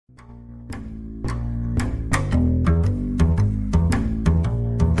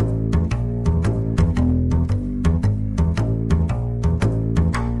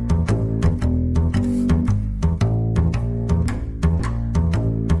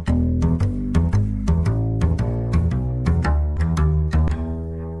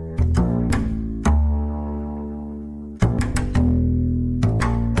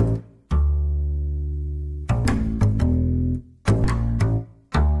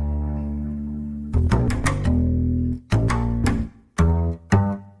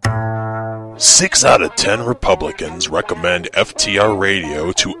6 out of 10 Republicans recommend FTR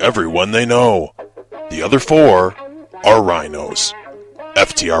Radio to everyone they know. The other 4 are rhinos.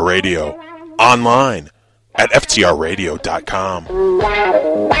 FTR Radio. Online at FTRradio.com.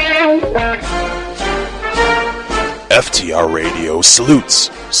 FTR Radio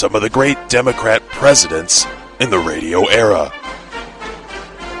salutes some of the great Democrat presidents in the radio era.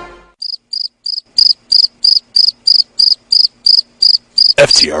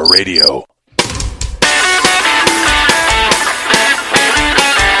 FTR Radio.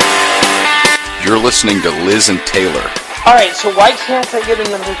 You're listening to Liz and Taylor. Alright, so why can't I get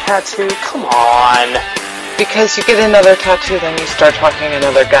another tattoo? Come on. Because you get another tattoo, then you start talking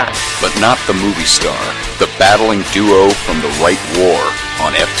another gun. But not the movie star. The battling duo from the Right War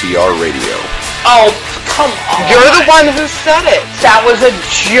on FTR Radio. Oh, come on. You're the one who said it. That was a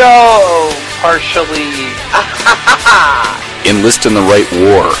joke, partially. Enlist in the Right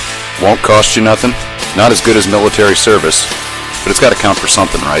War. Won't cost you nothing. Not as good as military service, but it's got to count for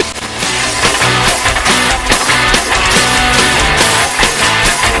something, right?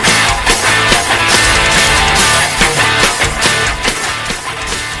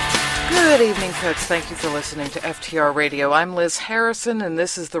 Good evening, folks. Thank you for listening to FTR Radio. I'm Liz Harrison, and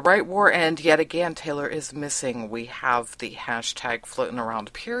this is The Right War, and yet again, Taylor is missing. We have the hashtag floating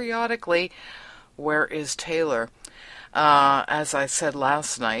around periodically. Where is Taylor? As I said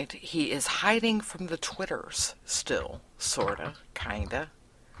last night, he is hiding from the Twitters still, sorta, kinda.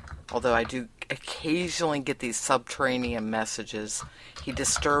 Although I do occasionally get these subterranean messages. He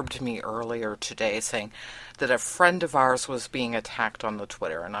disturbed me earlier today saying that a friend of ours was being attacked on the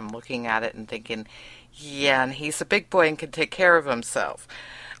Twitter, and I'm looking at it and thinking, yeah, and he's a big boy and can take care of himself.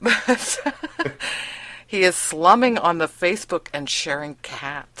 But he is slumming on the Facebook and sharing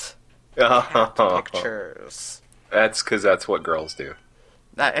cat pictures. That's because that's what girls do.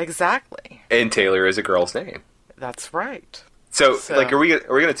 Exactly. And Taylor is a girl's name. That's right. So, like, are we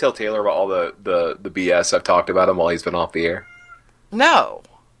gonna tell Taylor about all the BS I've talked about him while he's been off the air? No.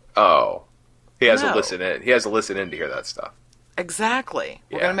 Oh, he has No. to listen in. He has to listen in to hear that stuff. Exactly.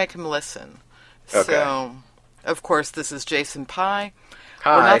 We're Yeah. gonna make him listen. Okay. So, of course, this is Jason Pye.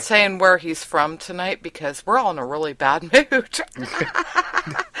 Hi. We're not saying where he's from tonight because we're all in a really bad mood.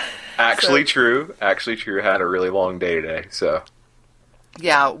 Actually true. Actually true. Had a really long day today, so.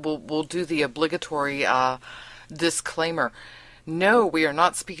 Yeah, we'll do the obligatory disclaimer. No, we are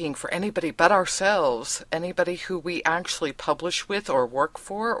not speaking for anybody but ourselves. Anybody who we actually publish with or work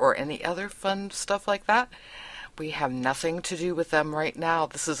for or any other fun stuff like that. We have nothing to do with them right now.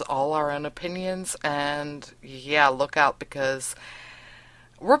 This is all our own opinions, and yeah, look out because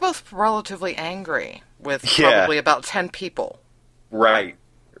we're both relatively angry with probably about 10 people. Right.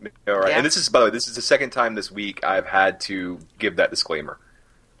 All right. Yeah. And this is, by the way, this is the second time this week I've had to give that disclaimer.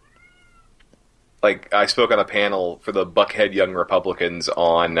 Like, I spoke on a panel for the Buckhead Young Republicans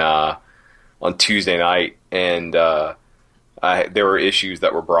on Tuesday night, and there were issues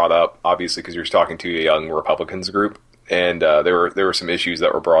that were brought up, obviously, because you're talking to a Young Republicans group, and there were some issues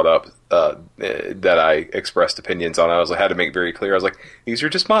that were brought up that I expressed opinions on. I had to make very clear. I was like, these are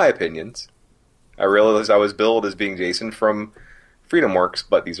just my opinions. I realized I was billed as being Jason from Freedom Works,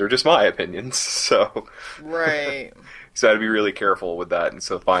 but these are just my opinions. So, Right. so I had to be really careful with that, and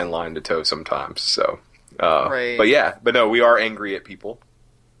it's a fine line to toe sometimes. So, Right. but no, we are angry at people.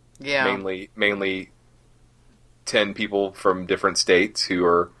 Yeah. Mainly 10 people from different states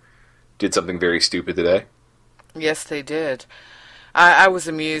who did something very stupid today. Yes, they did. I was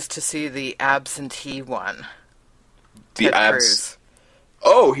amused to see the absentee one. Ted Cruz.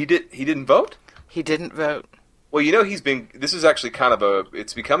 Oh, he didn't vote? He didn't vote. Well, you know, this is actually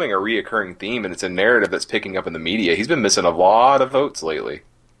it's becoming a reoccurring theme, and it's a narrative that's picking up in the media. He's been missing a lot of votes lately.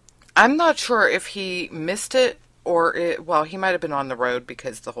 I'm not sure if he missed it or he might have been on the road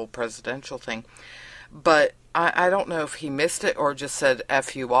because of the whole presidential thing. But I don't know if he missed it or just said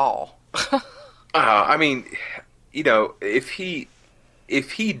F you all. I mean, you know, if he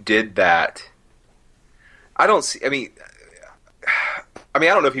did that, I don't see. I mean, I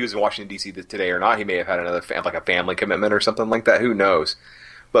don't know if he was in Washington D.C. today or not. He may have had another like a family commitment or something like that. Who knows?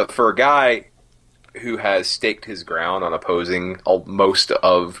 But for a guy who has staked his ground on opposing most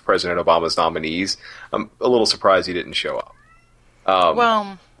of President Obama's nominees, I'm a little surprised he didn't show up.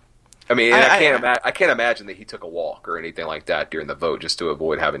 Well, I mean, I can't imagine that he took a walk or anything like that during the vote just to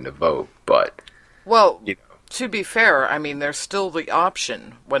avoid having to vote. But you know. To be fair, I mean, there's still the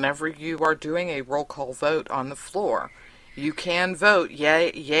option whenever you are doing a roll call vote on the floor. You can vote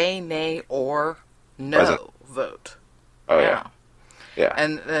yay, nay, or no vote. Oh, yeah. Yeah.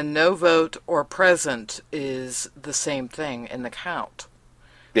 And no vote or present is the same thing in the count.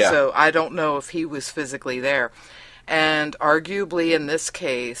 Yeah. So I don't know if he was physically there. And arguably in this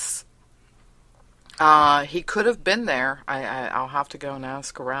case, he could have been there. I'll have to go and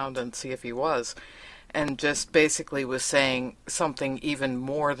ask around and see if he was. And just basically was saying something even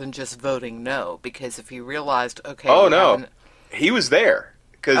more than just voting no. Because if he realized, okay... Oh, no. He was there.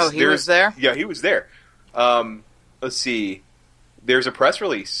 He was there? Yeah, he was there. Let's see. There's a press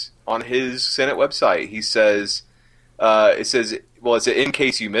release on his Senate website. He says... it says... Well, it's in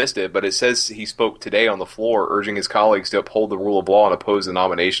case you missed it, but it says he spoke today on the floor urging his colleagues to uphold the rule of law and oppose the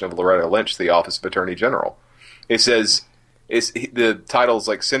nomination of Loretta Lynch to the office of Attorney General. It says... the title's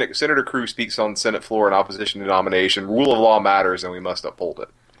like Senator Cruz speaks on the Senate floor in opposition to nomination. Rule of law matters, and we must uphold it.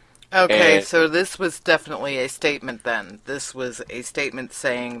 Okay, so this was definitely a statement then. This was a statement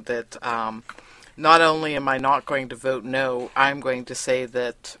saying that not only am I not going to vote no, I'm going to say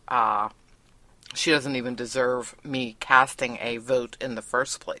that she doesn't even deserve me casting a vote in the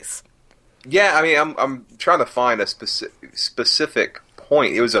first place. Yeah, I mean, I'm trying to find a specific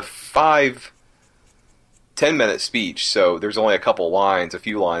point. It was a 10-minute speech, so there's only a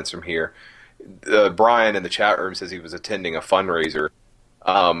few lines from here. Brian in the chat room says he was attending a fundraiser.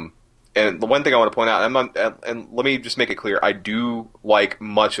 And the one thing I want to point out, and let me just make it clear, I do like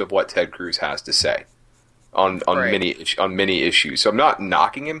much of what Ted Cruz has to say on many issues. So I'm not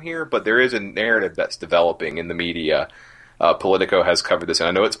knocking him here, but there is a narrative that's developing in the media. Politico has covered this, and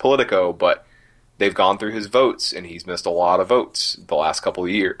I know it's Politico, but they've gone through his votes, and he's missed a lot of votes the last couple of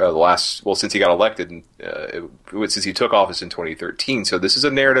years. Since he got elected, and since he took office in 2013. So this is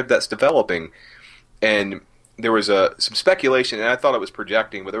a narrative that's developing, and there was some speculation, and I thought it was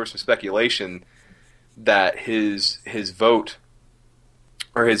projecting, but there was some speculation that his vote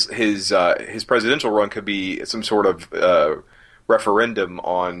or his presidential run could be some sort of referendum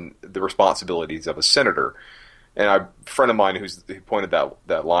on the responsibilities of a senator. And a friend of mine who pointed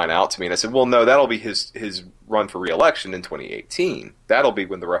that line out to me, and I said, well, no, that'll be his run for re-election in 2018. That'll be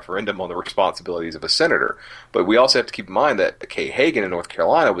when the referendum on the responsibilities of a senator. But we also have to keep in mind that Kay Hagan in North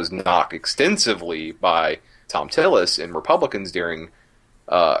Carolina was knocked extensively by Tom Tillis and Republicans during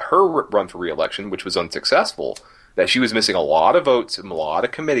her run for re-election, which was unsuccessful, that she was missing a lot of votes and a lot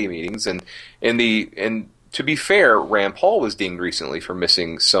of committee meetings. And to be fair, Rand Paul was dinged recently for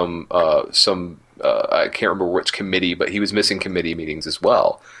missing some I can't remember which committee, but he was missing committee meetings as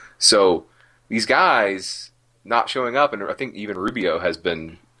well. So these guys not showing up, and I think even Rubio has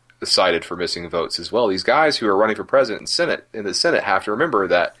been cited for missing votes as well. These guys who are running for president in the Senate have to remember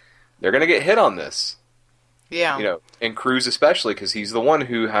that they're going to get hit on this. Yeah. And Cruz especially, because he's the one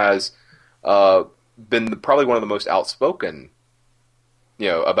who has been probably one of the most outspoken,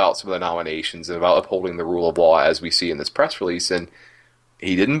 about some of the nominations and about upholding the rule of law, as we see in this press release, and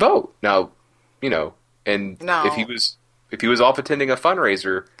he didn't vote. Now, if he was off attending a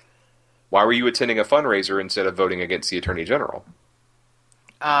fundraiser, why were you attending a fundraiser instead of voting against the Attorney General?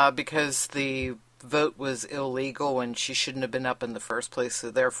 Because the vote was illegal and she shouldn't have been up in the first place, so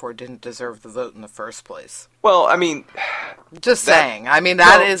therefore didn't deserve the vote in the first place. Well, I mean, just saying. I mean,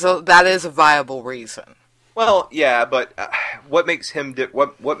 that is a viable reason. Well, yeah, but what makes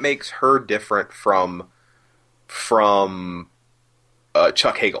what makes her different from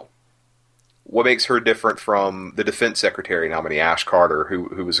Chuck Hagel? What makes her different from the Defense Secretary nominee Ash Carter,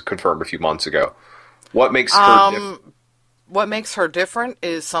 who was confirmed a few months ago? What makes her different? What makes her different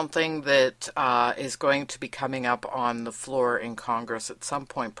is something that is going to be coming up on the floor in Congress at some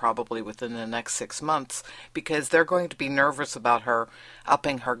point, probably within the next 6 months, because they're going to be nervous about her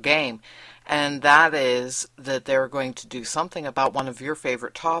upping her game. And that is that they're going to do something about one of your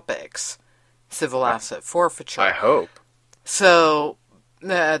favorite topics, civil asset forfeiture. I hope. So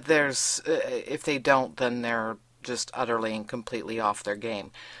if they don't, then they're just utterly and completely off their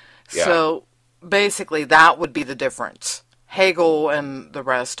game. Yeah. So basically that would be the difference. Hagel and the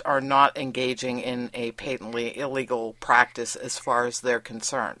rest are not engaging in a patently illegal practice as far as they're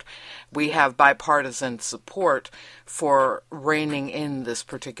concerned. We have bipartisan support for reining in this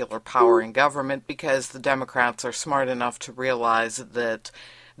particular power in government because the Democrats are smart enough to realize that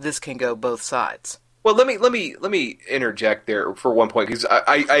this can go both sides. Well, let me interject there for one point, because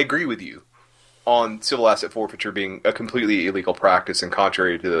I agree with you on civil asset forfeiture being a completely illegal practice and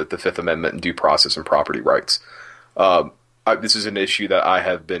contrary to the Fifth Amendment and due process and property rights. This is an issue that I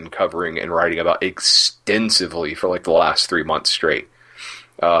have been covering and writing about extensively for like the last 3 months straight.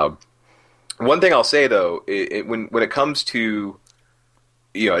 One thing I'll say though, when it comes to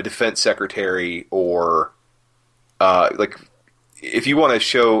a defense secretary or if you want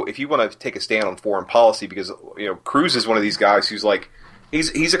to take a stand on foreign policy, because Cruz is one of these guys who's like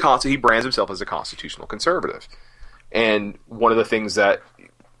he brands himself as a constitutional conservative, and one of the things that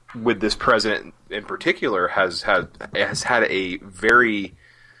with this president in particular, has had a very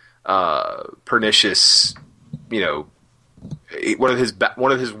pernicious, one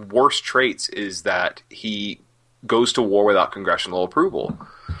of his worst traits is that he goes to war without congressional approval.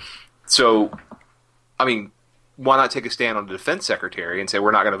 So, I mean, why not take a stand on the defense secretary and say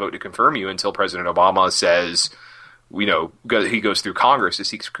we're not going to vote to confirm you until President Obama says, he goes through Congress to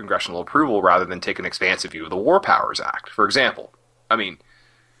seek congressional approval rather than take an expansive view of the War Powers Act, for example. I mean,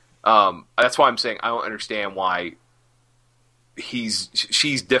 that's why I'm saying I don't understand why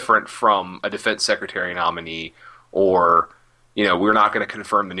she's different from a defense secretary nominee, or we're not going to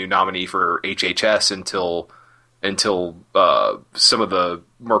confirm the new nominee for HHS until some of the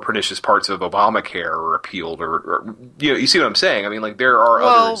more pernicious parts of Obamacare are appealed, or you see what I'm saying? I mean, like, there are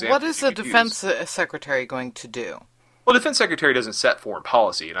other examples. Well, what is the defense secretary going to do? Well, the defense secretary doesn't set foreign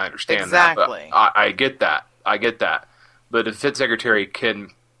policy, and I understand exactly. that. But I get that. But the defense secretary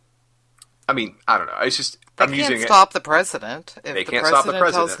can. I mean, I don't know. It's just they can't stop the president. If they can't stop the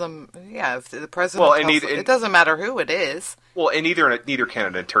president. Tells them, if the president it doesn't matter who it is. Well, and neither can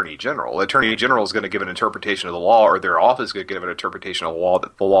an attorney general. The attorney general is going to give an interpretation of the law, or their office is going to give an interpretation of the law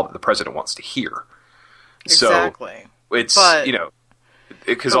that the president wants to hear. Exactly. So it's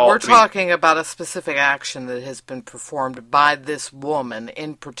because we're talking about a specific action that has been performed by this woman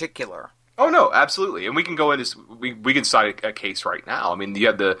in particular. Oh no, absolutely, and we can go into we can cite a case right now. I mean, you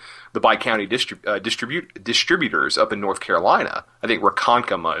had the bi-county distributors up in North Carolina. I think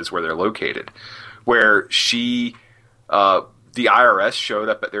Ronkonkoma is where they're located, where the IRS showed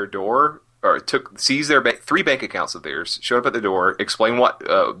up at their door, or seized their 3 bank accounts of theirs, showed up at the door, explained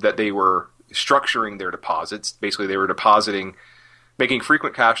that they were structuring their deposits. Basically, they were making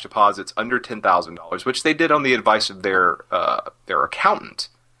frequent cash deposits under $10,000, which they did on the advice of their accountant.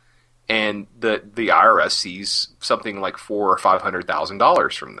 And the IRS sees something like $400,000 or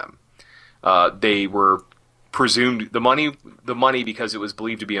 $500,000 from them. They were presumed the money because it was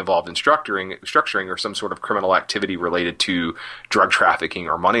believed to be involved in structuring or some sort of criminal activity related to drug trafficking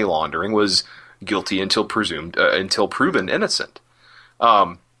or money laundering, was guilty until proven innocent.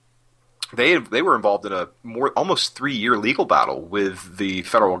 They were involved in a almost 3-year legal battle with the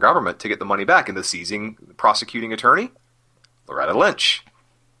federal government to get the money back, and the prosecuting attorney, Loretta Lynch.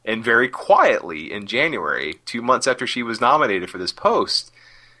 And very quietly in January, 2 months after she was nominated for this post,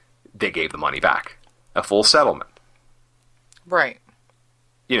 they gave the money back, a full settlement. Right.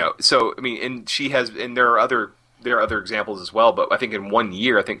 So I mean, and there are other examples as well. But I think in 1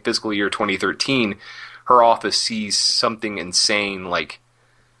 year, fiscal year 2013, her office sees something insane like,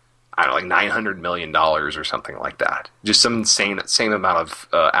 I don't know, like $900 million or something like that. Just some insane amount of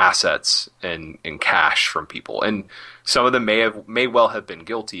assets and cash from people. And some of them may well have been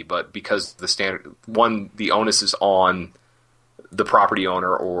guilty, but because the onus is on the property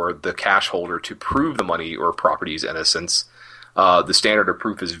owner or the cash holder to prove the money or property's innocence, the standard of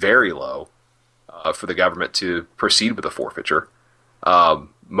proof is very low for the government to proceed with a forfeiture.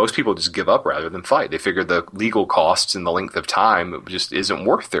 Most people just give up rather than fight. They figure the legal costs and the length of time just isn't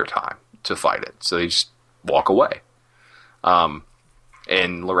worth their time to fight it. So they just walk away.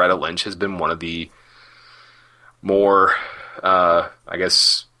 And Loretta Lynch has been one of the more,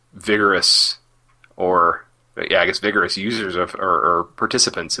 vigorous users of or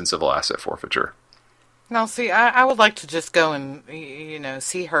participants in civil asset forfeiture. Now, see, I would like to just go and,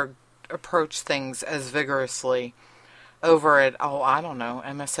 see her approach things as vigorously over at,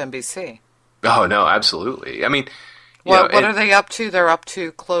 MSNBC. Oh, no, absolutely. I mean, what are they up to? They're up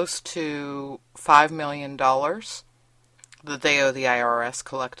to close to $5 million that they owe the IRS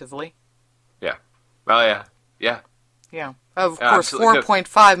collectively. Yeah. Oh, yeah. Yeah. Yeah. Of course,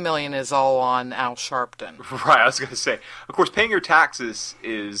 $4.5 million is all on Al Sharpton. Right. I was going to say, of course, paying your taxes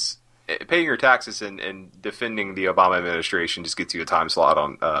and defending the Obama administration just gets you a time slot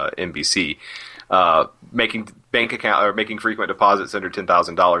on NBC. Making making frequent deposits under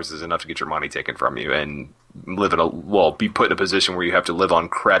 $10,000 is enough to get your money taken from you and be put in a position where you have to live on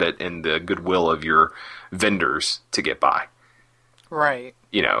credit and the goodwill of your vendors to get by. Right.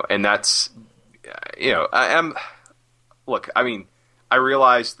 And that's, I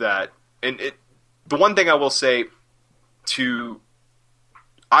realize that, and the one thing I will say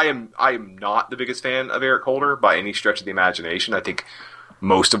I am not the biggest fan of Eric Holder by any stretch of the imagination. I think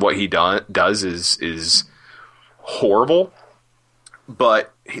most of what he does is horrible,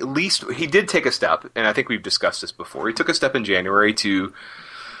 but at least he did take a step, and I think we've discussed this before. He took a step in January to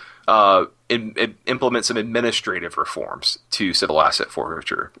implement some administrative reforms to civil asset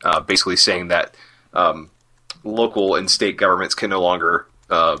forfeiture, basically saying that local and state governments can no longer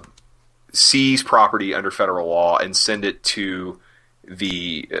seize property under federal law and send it to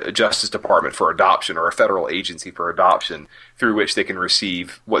the Justice Department for adoption, or a federal agency for adoption, through which they can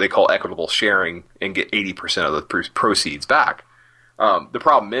receive what they call equitable sharing and get 80% of the proceeds back. The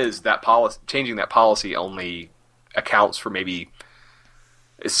problem is that changing that policy only accounts for maybe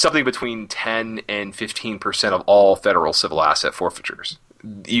something between 10 and 15% of all federal civil asset forfeitures.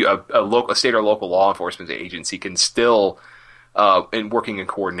 A state or local law enforcement agency can still, in working in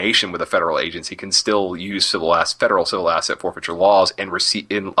coordination with a federal agency, can still use federal civil asset forfeiture laws and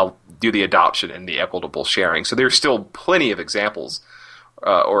do the adoption and the equitable sharing. So there's still plenty of examples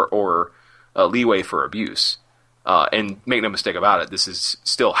or leeway for abuse. And make no mistake about it, this is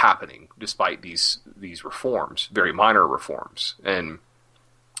still happening despite these reforms, very minor reforms. And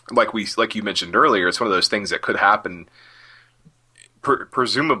like you mentioned earlier, it's one of those things that could happen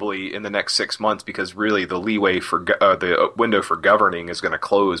presumably in the next 6 months, because really the leeway for the window for governing is going to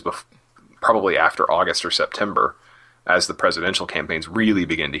close probably after August or September, as the presidential campaigns really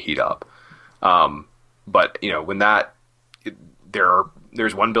begin to heat up. But when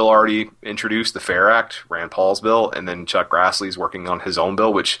there's one bill already introduced, the FAIR Act, Rand Paul's bill, and then Chuck Grassley's working on his own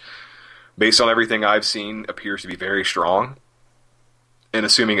bill, which, based on everything I've seen, appears to be very strong. And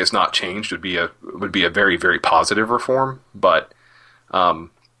assuming it's not changed, would be a very, very positive reform. But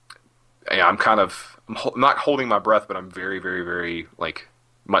I'm not holding my breath, but I'm very, very, very,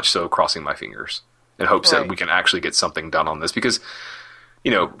 much so crossing my fingers in hopes that we can actually get something done on this. Because,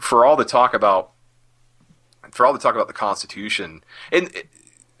 for all the talk about the Constitution, and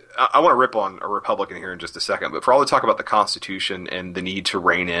I want to rip on a Republican here in just a second, but for all the talk about the Constitution and the need to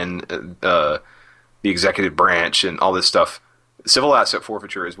rein in the executive branch and all this stuff, civil asset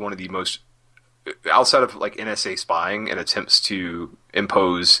forfeiture is one of the most, outside of NSA spying and attempts to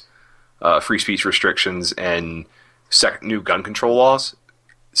impose free speech restrictions and new gun control laws,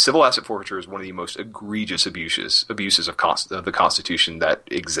 civil asset forfeiture is one of the most egregious abuses of the Constitution that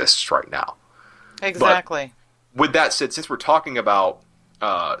exists right now. Exactly. But with that said, since we're talking about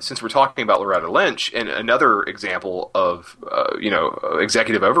Loretta Lynch, and another example of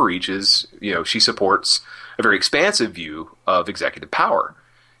executive overreach is she supports a very expansive view of executive power,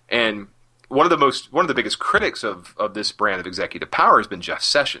 and one of the biggest critics of this brand of executive power has been Jeff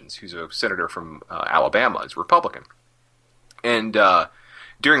Sessions, who's a senator from Alabama, is Republican, and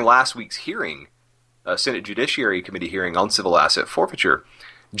during last week's hearing, Senate Judiciary Committee hearing on civil asset forfeiture,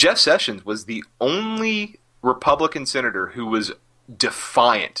 Jeff Sessions was the only Republican senator who was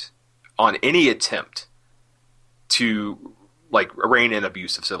defiant on any attempt to rein in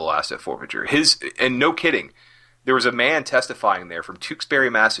abuse of civil asset forfeiture. And no kidding, there was a man testifying there from Tewksbury,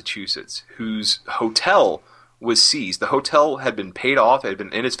 Massachusetts, whose hotel was seized. The hotel had been paid off; it had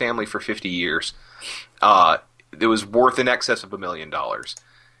been in his family for 50 years. It was worth in excess of $1 million.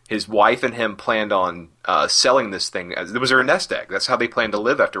 His wife and him planned on selling this thing. It was their nest egg. That's how they planned to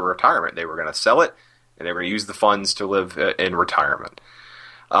live after retirement. They were going to sell it, and they were going to use the funds to live in retirement.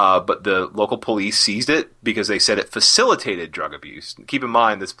 But the local police seized it because they said it facilitated drug abuse. Keep in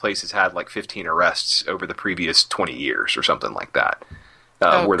mind, this place has had 15 arrests over the previous 20 years or something like that.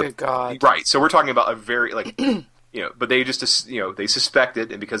 Good God. Right. So we're talking about a very, but they just, they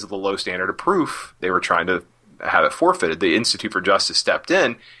suspected, and because of the low standard of proof, they were trying to have it forfeited. The Institute for Justice stepped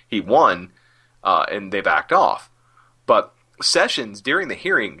in, he won, and they backed off. But Sessions, during the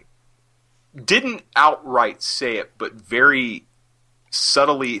hearing, didn't outright say it, but very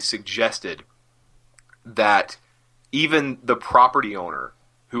subtly suggested that even the property owner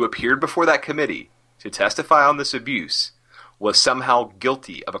who appeared before that committee to testify on this abuse was somehow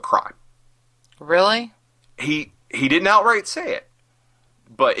guilty of a crime. Really? He didn't outright say it,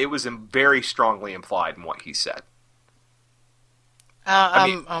 but it was very strongly implied in what he said.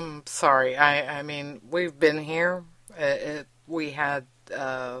 I'm sorry. I mean, we've been here. We had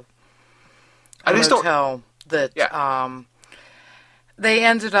a hotel that they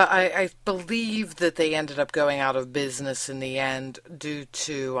ended up. I believe that they ended up going out of business in the end due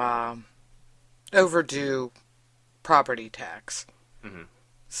to overdue property tax. Mm-hmm.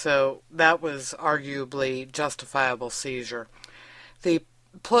 So that was arguably justifiable seizure. The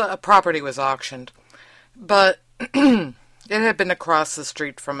property was auctioned, but it had been across the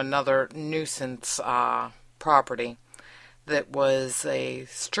street from another nuisance property that was a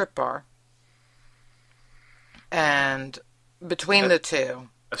strip bar. And between the two,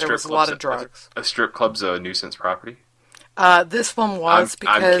 there was a lot of drugs. A strip club's a nuisance property? This one was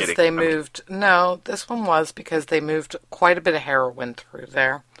because they moved... No, this one was because they moved quite a bit of heroin through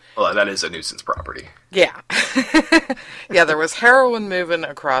there. Well, that is a nuisance property. Yeah. Yeah, there was heroin moving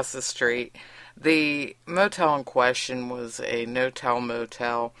across the street. The motel in question was a no-tell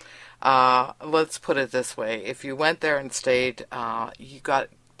motel. Let's put it this way. If you went there and stayed, you got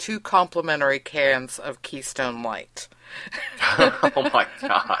 2 complimentary cans of Keystone Light. Oh my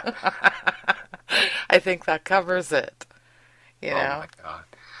God. I think that covers it. You know? Oh my God.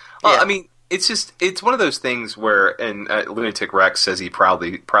 Well, Yeah. I mean, it's one of those things where, and Lunatic Rex says he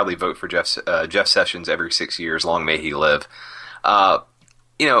proudly vote for Jeff Sessions every 6 years. Long may he live.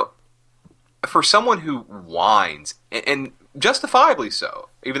 You know, for someone who whines, and justifiably so,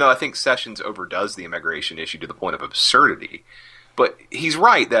 even though I think Sessions overdoes the immigration issue to the point of absurdity. But he's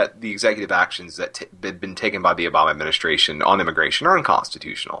right that the executive actions that have been taken by the Obama administration on immigration are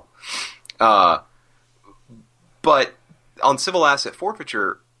unconstitutional. But on civil asset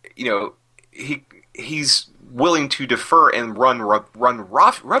forfeiture, you know, he's willing to defer and run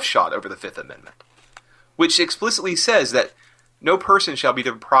roughshod over the Fifth Amendment, which explicitly says that no person shall be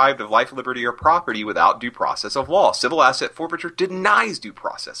deprived of life, liberty, or property without due process of law. Civil asset forfeiture denies due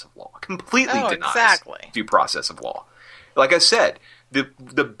process of law, completely denies due process of law. Like I said, the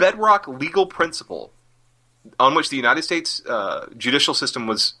bedrock legal principle on which the United States judicial system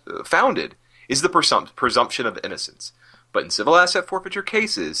was founded is the presumption of innocence. But in civil asset forfeiture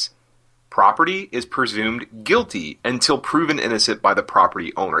cases, property is presumed guilty until proven innocent by the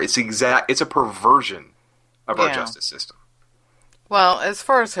property owner. It's a perversion of our justice system. Well, as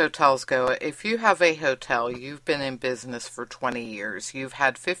far as hotels go, if you have a hotel, you've been in business for 20 years, you've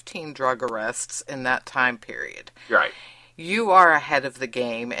had 15 drug arrests in that time period. Right. You are ahead of the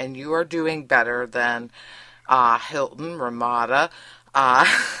game, and you are doing better than Hilton, Ramada.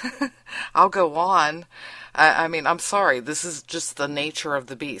 I'll go on. I mean, I'm sorry. This is just the nature of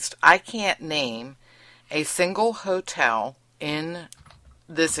the beast. I can't name a single hotel in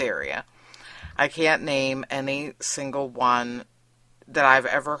this area. I can't name any single one that I've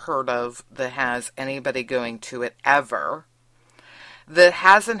ever heard of that has anybody going to it ever that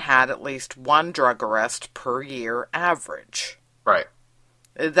hasn't had at least 1 drug arrest per year average. Right.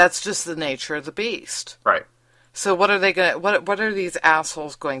 That's just the nature of the beast. Right. So what are they going to, what are these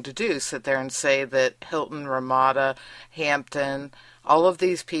assholes going to do? Sit there and say that Hilton, Ramada, Hampton, all of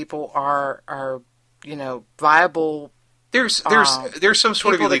these people are you know, viable There's some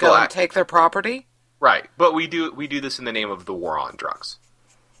sort of people illegal to go and act. take their property? Right. But we do this in the name of the war on drugs.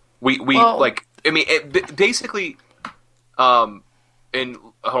 Basically and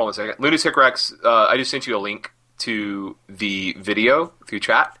hold on a second. Lunatic Rex, I just sent you a link to the video through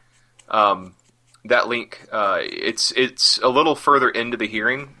chat. That link, it's a little further into the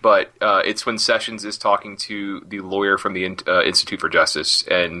hearing, but it's when Sessions is talking to the lawyer from the Institute for Justice,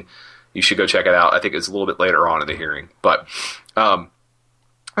 and you should go check it out. I think it's a little bit later on in the hearing. But I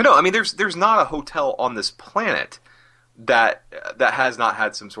know, I mean, there's not a hotel on this planet that has not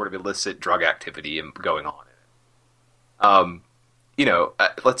had some sort of illicit drug activity going on in it. You know,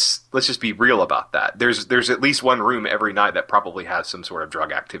 let's just be real about that. There's at least one room every night that probably has some sort of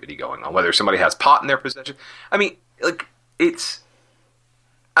drug activity going on, whether somebody has pot in their possession. I mean, like it's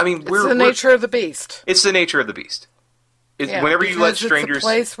the nature of the beast. It's the nature of the beast. Whenever you let strangers, it's a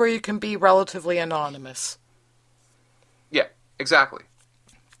place where you can be relatively anonymous. Yeah, exactly.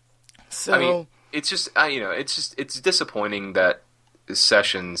 So I mean, it's just it's disappointing that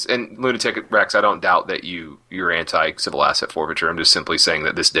Sessions and Lunatic Rex, I don't doubt that you're anti-civil asset forfeiture. I'm just simply saying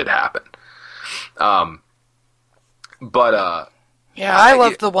that this did happen. I love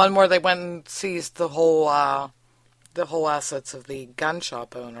the one where they went and seized the whole assets of the gun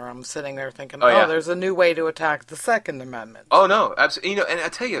shop owner. I'm sitting there thinking, there's a new way to attack the Second Amendment. Oh no, absolutely. You know, and I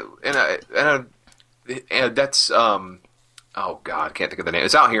tell you, and that's oh God, I can't think of the name.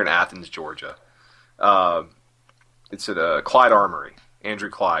 It's out here in Athens, Georgia. It's at Clyde Armory.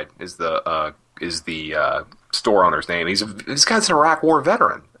 Andrew Clyde is the store owner's name. This guy's an Iraq War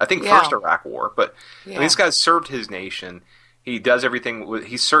veteran. I think first Iraq War, but I mean, this guy's served his nation. He does everything.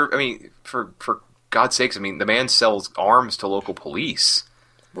 He served. I mean, for God's sakes, I mean, the man sells arms to local police.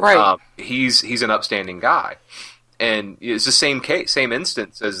 Right. He's an upstanding guy, and it's the same case, same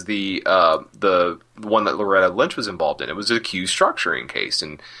instance as the one that Loretta Lynch was involved in. It was an accused structuring case,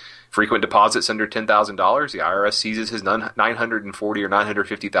 and frequent deposits under $10,000, the IRS seizes his $940,000 or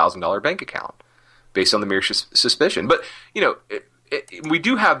 $950,000 bank account based on the mere suspicion. But, you know, we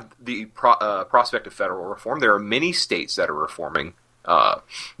do have the prospect of federal reform. There are many states that are reforming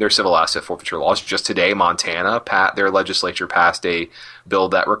their civil asset forfeiture laws. Just today, Montana, their legislature passed a bill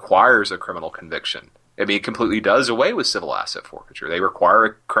that requires a criminal conviction. I mean, it completely does away with civil asset forfeiture. They require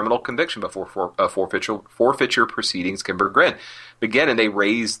a criminal conviction before forfeiture proceedings can begin, and they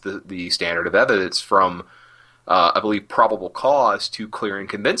raise the standard of evidence from I believe, probable cause to clear and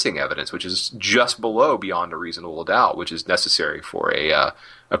convincing evidence, which is just below beyond a reasonable doubt, which is necessary for a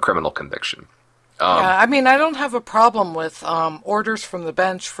criminal conviction. Yeah, I mean, I don't have a problem with orders from the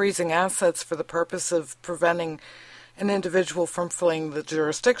bench freezing assets for the purpose of preventing an individual from fleeing the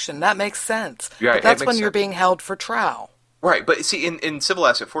jurisdiction. That makes sense. Yeah, but that's when you're being held for trial. Right, but see, in civil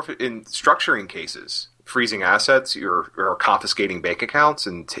asset forfeit, in structuring cases, freezing assets or confiscating bank accounts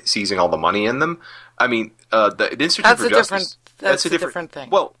and seizing all the money in them, I mean, the Institute for Justice... That's a different thing.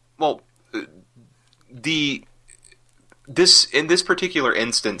 Well, in this particular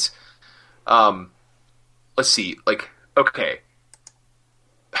instance... let's see, okay.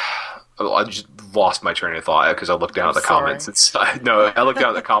 I just lost my train of thought because I looked down at the comments. I looked down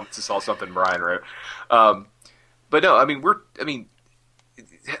at the comments and saw something Brian wrote. But no, I mean,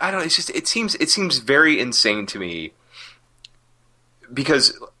 I don't know, it seems very insane to me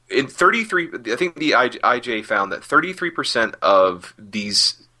because in 33, I think the IJ found that 33% of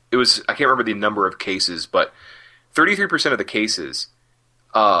these, I can't remember the number of cases, but 33% of the cases,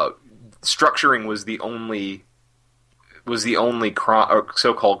 structuring was the only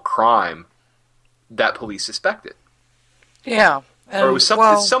so-called crime that police suspected. Yeah, or it was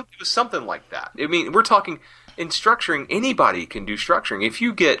something like that. I mean, we're talking in structuring. Anybody can do structuring. If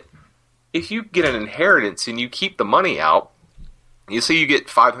you get an inheritance and you keep the money out, you say you get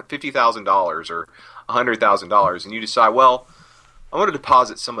 $50,000 or $100,000, and you decide, well, I want to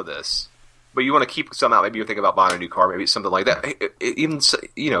deposit some of this. But you want to keep some out. Maybe you're thinking about buying a new car. Maybe it's something like that.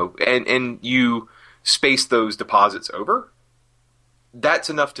 And you space those deposits over. That's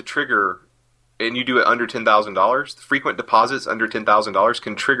enough to trigger. And you do it under $10,000. Frequent deposits under $10,000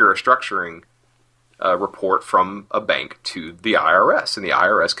 can trigger a structuring report from a bank to the IRS, and the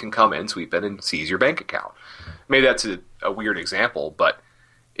IRS can come in, sweep in, and seize your bank account. Maybe that's a weird example, but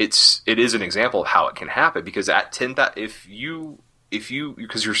it is an example of how it can happen. Because at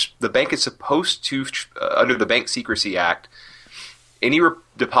because the bank is supposed to, under the Bank Secrecy Act, any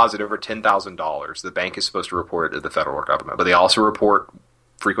deposit over $10,000, the bank is supposed to report it to the federal government. But they also report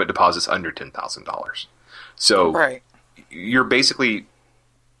frequent deposits under $10,000. So right. You're basically,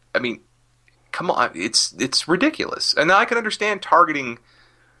 I mean, come on, it's ridiculous. And I can understand targeting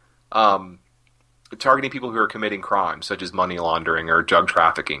people who are committing crimes such as money laundering or drug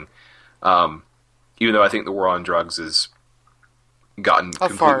trafficking. Even though I think the war on drugs is gotten a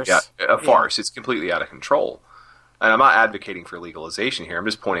farce. It's completely out of control. And I'm not advocating for legalization here. I'm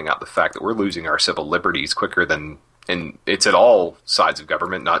just pointing out the fact that we're losing our civil liberties quicker than, and it's at all sides of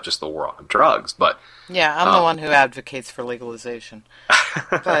government, not just the war on drugs. But yeah, I'm the one who advocates for legalization.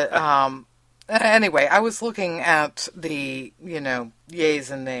 But anyway, I was looking at the yays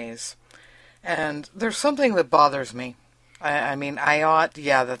and nays, and there's something that bothers me. I mean,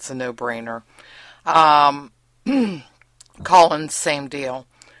 that's a no-brainer. Collins, same deal.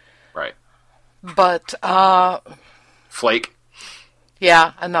 Right. But, Flake?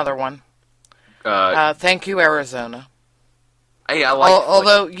 Yeah, another one. Thank you, Arizona. Hey, I like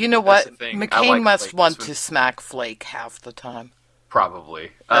although, Flake. you know what? McCain like must Flake. want to smack Flake half the time.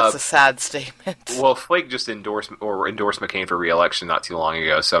 Probably. That's a sad statement. Well, Flake just endorsed McCain for re-election not too long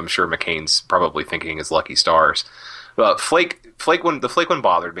ago, so I'm sure McCain's probably thinking his lucky stars. But the Flake one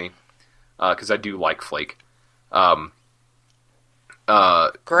bothered me, because I do like Flake.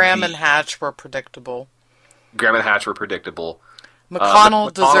 Graham and Hatch were predictable.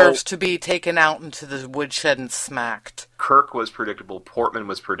 McConnell deserves to be taken out into the woodshed and smacked. Kirk was predictable. Portman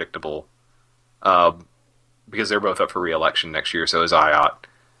was predictable. Because they're both up for re-election next year, so is Ayotte.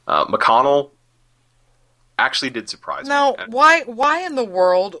 McConnell actually did surprise me. Now, why in the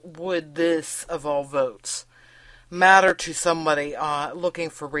world would this, of all votes, matter to somebody looking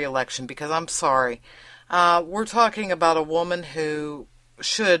for re-election? Because I'm sorry. We're talking about a woman who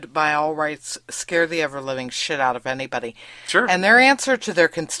should, by all rights, scare the ever-living shit out of anybody. Sure. And their answer to their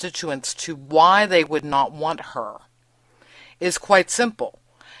constituents to why they would not want her is quite simple.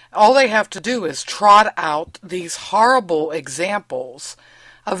 All they have to do is trot out these horrible examples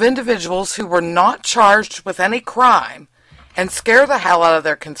of individuals who were not charged with any crime and scare the hell out of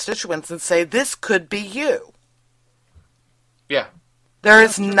their constituents and say, this could be you. Yeah. There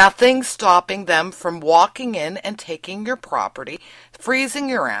is nothing stopping them from walking in and taking your property, freezing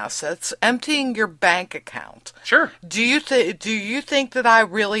your assets, emptying your bank account. Sure. Do you think that I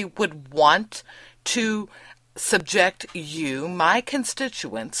really would want to subject you, my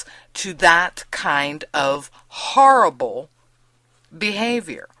constituents, to that kind of horrible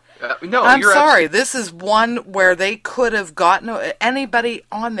behavior? No, I'm sorry. This is one where they could have gotten anybody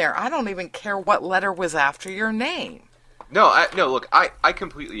on there. I don't even care what letter was after your name. No, look, I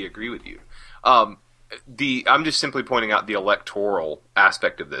completely agree with you. I'm just simply pointing out the electoral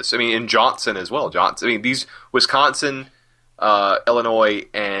aspect of this. I mean, in Johnson as well. These Wisconsin, Illinois,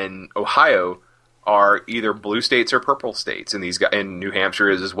 and Ohio are either blue states or purple states, and and New Hampshire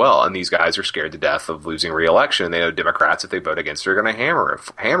is as well. And these guys are scared to death of losing re-election. They know Democrats, if they vote against, are going to hammer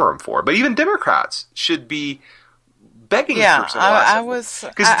them for it. But even Democrats should be begging for some I was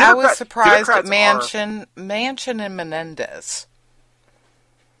surprised at Manchin and Menendez.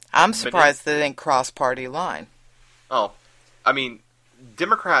 I'm surprised they didn't cross party line. Oh, I mean,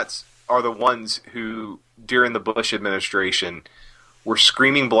 Democrats are the ones who, during the Bush administration, were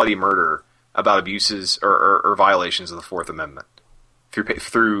screaming bloody murder about abuses or violations of the Fourth Amendment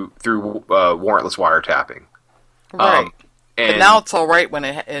through warrantless wiretapping. Right. But now it's all right when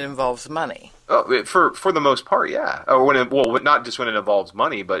it involves money. Oh, for the most part, yeah. Or not just when it involves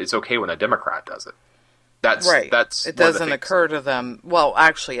money, but it's okay when a Democrat does it. That's right. It doesn't occur to them. Well,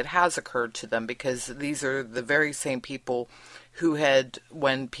 actually, it has occurred to them because these are the very same people who had,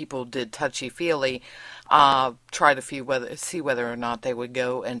 when people did touchy-feely, try to see whether or not they would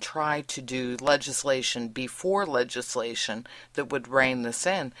go and try to do legislation before legislation that would rein this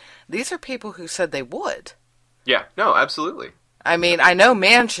in. These are people who said they would. Yeah, no, absolutely. I mean, I know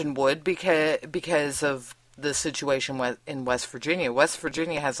Manchin would because of the situation in West Virginia. West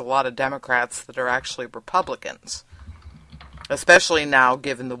Virginia has a lot of Democrats that are actually Republicans, especially now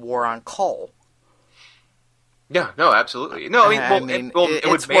given the war on coal. Yeah, no, absolutely. No,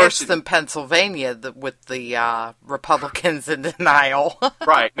 it's worse than Pennsylvania with the Republicans in denial.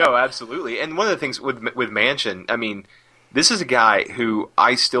 Right, no, absolutely. And one of the things with Manchin, I mean, this is a guy who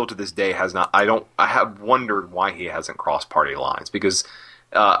I still to this day has not. I have wondered why he hasn't crossed party lines because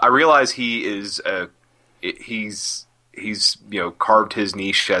I realize he's carved his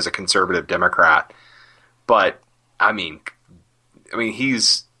niche as a conservative Democrat, but I mean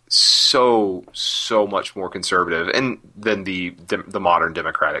he's so much more conservative than the modern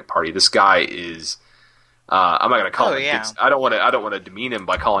Democratic Party. This guy is. I'm not going to call him. I don't want to demean him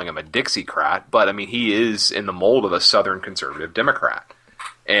by calling him a Dixiecrat, but I mean he is in the mold of a Southern conservative Democrat,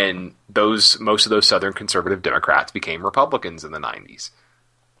 and most of those Southern conservative Democrats became Republicans in the '90s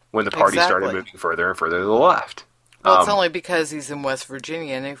when the party started moving further and further to the left. Well, it's only because he's in West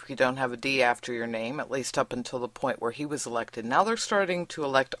Virginia, and if you don't have a D after your name, at least up until the point where he was elected. Now they're starting to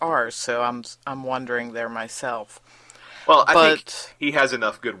elect ours, so I'm wondering there myself. Well, I think he has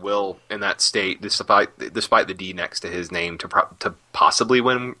enough goodwill in that state, despite the D next to his name, to possibly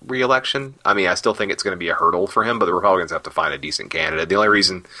win re-election. I mean, I still think it's going to be a hurdle for him, but the Republicans have to find a decent candidate. The only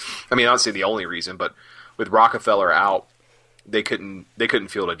reason, I mean, I don't say the only reason, but with Rockefeller out, they couldn't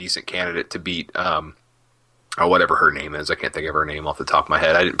field a decent candidate to beat whatever her name is. I can't think of her name off the top of my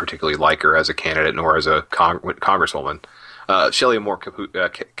head. I didn't particularly like her as a candidate nor as a congresswoman. Shelley Moore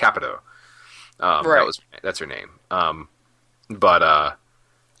Capito. Right. That's her name. But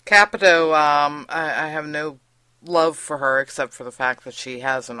Capito, I have no love for her except for the fact that she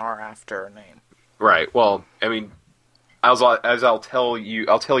has an R after her name. Right. Well, I mean, I'll tell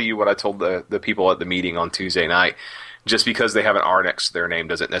you what I told the people at the meeting on Tuesday night. Just because they have an R next to their name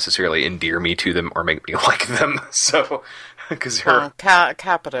doesn't necessarily endear me to them or make me like them. So, because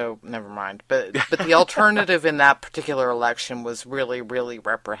Capito, never mind. But the alternative in that particular election was really, really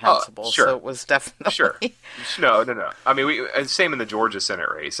reprehensible. Sure. So it was definitely sure. No. I mean, same in the Georgia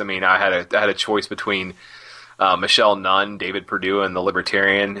Senate race. I mean, I had a choice between Michelle Nunn, David Perdue, and the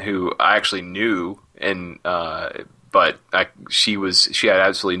Libertarian, who I actually knew, and but she had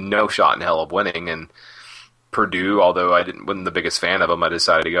absolutely no shot in hell of winning, and Perdue, although I wasn't the biggest fan of him, I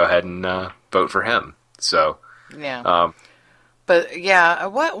decided to go ahead and vote for him. So yeah, but yeah,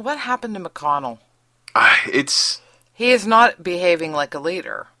 what happened to McConnell? He is not behaving like a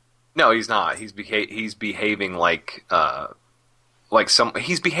leader. No, he's not. He's behaving like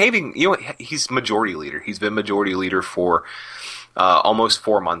he's behaving. You know, he's majority leader. He's been majority leader for almost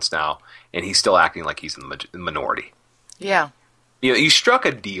 4 months now, and he's still acting like he's in the minority. Yeah, you know, you struck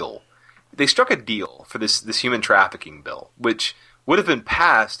a deal. They struck a deal for this human trafficking bill, which would have been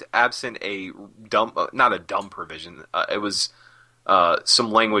passed absent a not a dumb provision. It was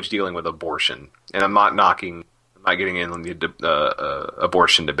some language dealing with abortion, and I'm not getting in on the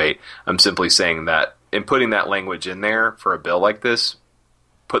abortion debate. I'm simply saying that in putting that language in there for a bill like this,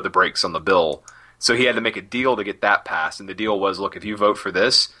 put the brakes on the bill. So he had to make a deal to get that passed, and the deal was, look, if you vote for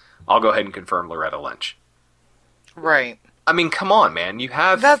this, I'll go ahead and confirm Loretta Lynch. Right. I mean, come on, man. You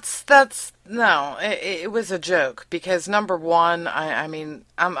have... No, it was a joke. Because, number one, I mean,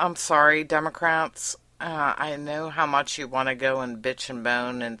 I'm sorry, Democrats. I know how much you want to go and bitch and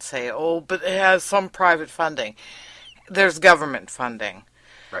moan and say, oh, but it has some private funding. There's government funding.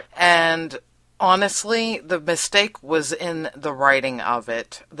 Right. And honestly, the mistake was in the writing of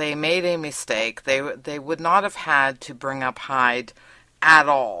it. They made a mistake. They would not have had to bring up Hyde at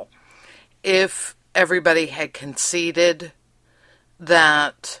all if everybody had conceded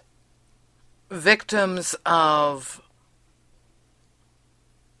that victims of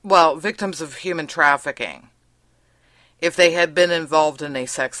human trafficking, if they had been involved in a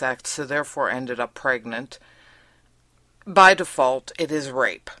sex act, so therefore ended up pregnant, by default, it is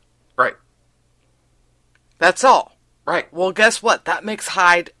rape. Right. That's all. Right. Well, guess what? That makes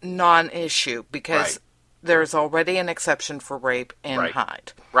Hyde non-issue because there's already an exception for rape in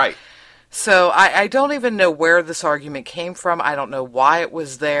Hyde. Right. So I don't even know where this argument came from. I don't know why it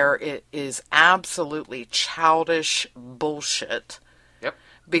was there. It is absolutely childish bullshit. Yep.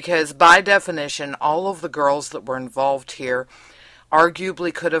 Because by definition, all of the girls that were involved here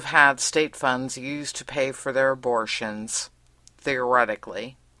arguably could have had state funds used to pay for their abortions,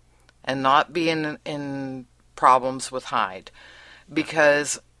 theoretically, and not be in problems with Hyde.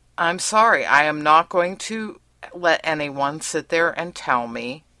 Because, I'm sorry, I am not going to let anyone sit there and tell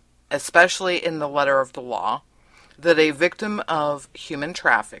me, especially in the letter of the law, that a victim of human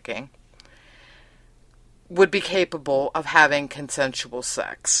trafficking would be capable of having consensual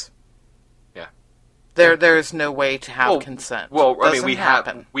sex. Yeah. There is no way to have consent. Well, I mean,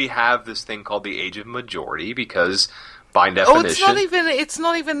 Doesn't we have this thing called the age of majority because, by definition, it's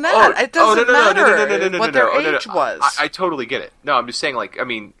not even that. It doesn't matter what their age was. I totally get it. No, I'm just saying, like, I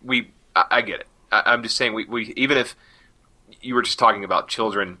mean, I get it. I'm just saying, we even if you were just talking about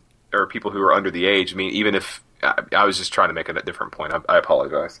children or people who are under the age, I mean, even if I was just trying to make a different point. I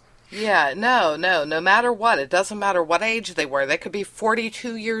apologize. Yeah, no matter what, it doesn't matter what age they were. They could be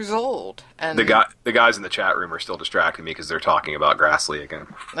 42 years old. And the guys in the chat room are still distracting me because they're talking about Grassley again.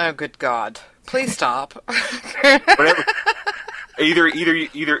 Oh, good God. Please stop. Whatever.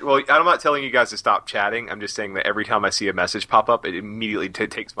 Either. Well, I'm not telling you guys to stop chatting. I'm just saying that every time I see a message pop up, it immediately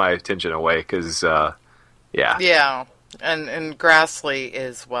takes my attention away because, yeah. Yeah, and Grassley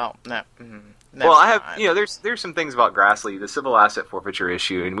is, well, no. Well, I have, there's some things about Grassley, the civil asset forfeiture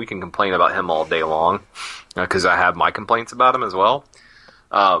issue, and we can complain about him all day long because I have my complaints about him as well.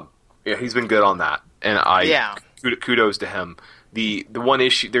 Yeah, he's been good on that, and kudos to him. The one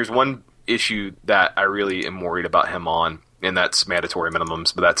issue, there's one issue that I really am worried about him on, and that's mandatory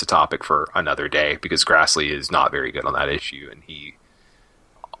minimums, but that's a topic for another day because Grassley is not very good on that issue, and he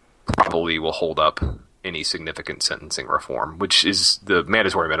probably will hold up any significant sentencing reform, which is the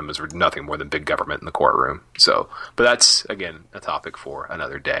mandatory minimums were nothing more than big government in the courtroom. So, but that's again a topic for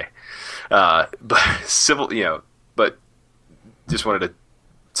another day. But but just wanted to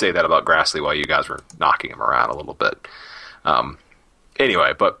say that about Grassley while you guys were knocking him around a little bit.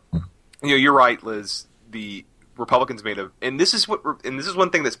 Anyway, but you're right, Liz. The Republicans and this is one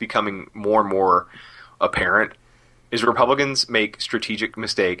thing that's becoming more and more apparent. Is Republicans make strategic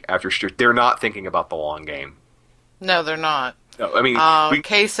mistake after they're not thinking about the long game. No, they're not. No, I mean,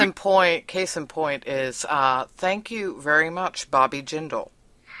 case in point is thank you very much, Bobby Jindal,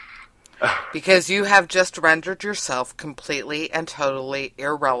 because you have just rendered yourself completely and totally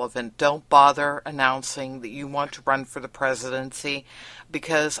irrelevant. Don't bother announcing that you want to run for the presidency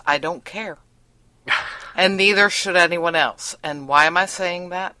because I don't care, and neither should anyone else. And why am I saying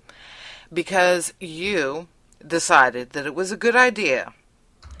that? Because you decided that it was a good idea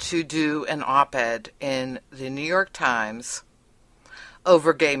to do an op-ed in the New York Times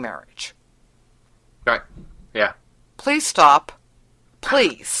over gay marriage. Right. Yeah. Please stop.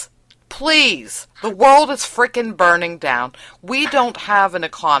 Please. Please. The world is frickin' burning down. We don't have an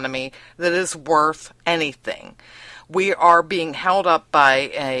economy that is worth anything. We are being held up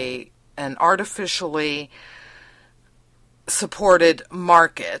by an artificially supported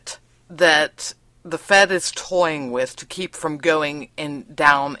market that the Fed is toying with to keep from going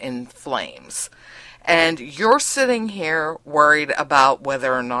down in flames. And you're sitting here worried about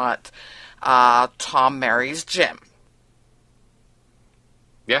whether or not Tom marries Jim.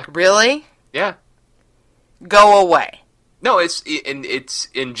 Yeah. Really? Yeah. Go away. No, it's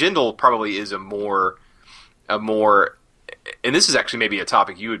Jindal probably is a more, and this is actually maybe a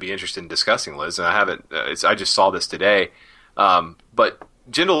topic you would be interested in discussing, Liz. And I haven't. I just saw this today, but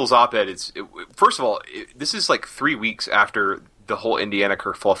Jindal's op-ed first of all, this is like 3 weeks after the whole Indiana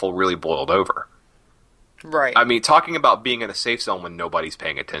kerfuffle really boiled over. Right. I mean, talking about being in a safe zone when nobody's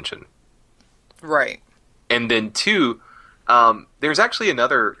paying attention. Right. And then two, there's actually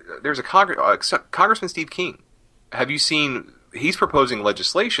there's a Congressman Steve King. Have you seen, he's proposing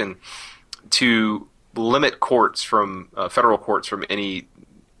legislation to limit courts from, federal courts from any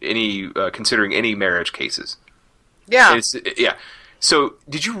considering any marriage cases. Yeah. Yeah. So,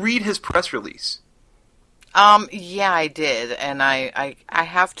 did you read his press release? Yeah, I did, and I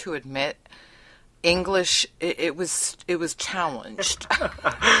have to admit, English, it was challenged.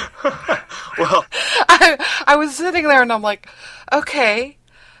 Well, I was sitting there and I'm like, okay,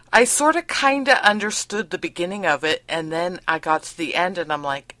 I sort of kind of understood the beginning of it, and then I got to the end and I'm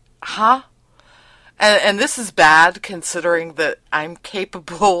like, huh? And this is bad considering that I'm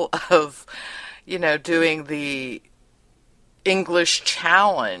capable of, doing the English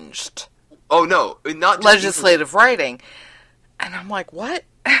challenged oh no, not just legislative writing. And I'm like, what?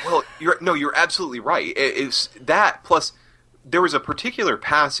 Well, you're absolutely right. It's that plus there was a particular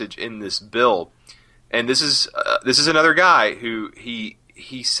passage in this bill, and this is another guy who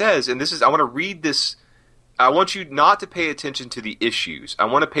he says, and I want to read this. I want you not to pay attention to the issues. I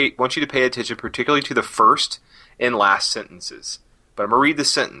want you to pay attention particularly to the first and last sentences. But I'm going to read the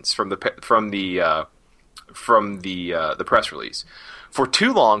sentence from the press release. For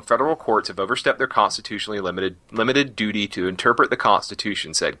too long, federal courts have overstepped their constitutionally limited duty to interpret the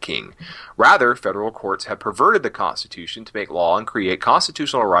Constitution, said King. Rather, federal courts have perverted the Constitution to make law and create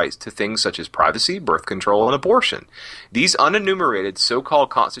constitutional rights to things such as privacy, birth control, and abortion. These unenumerated, so-called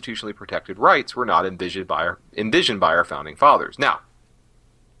constitutionally protected rights were not envisioned by our founding fathers. Now,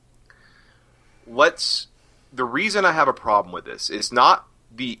 the reason I have a problem with this is not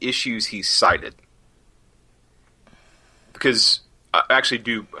the issues he cited, because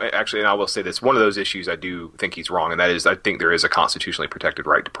and I will say this, one of those issues I do think he's wrong, and that is I think there is a constitutionally protected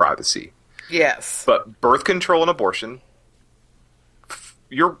right to privacy. Yes. But birth control and abortion,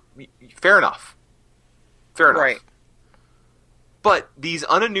 fair enough. Fair enough. Right. But these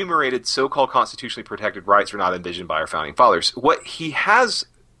unenumerated so-called constitutionally protected rights were not envisioned by our founding fathers. What he has,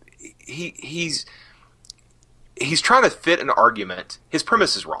 he's trying to fit an argument. His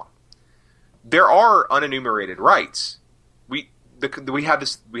premise is wrong. There are unenumerated rights. We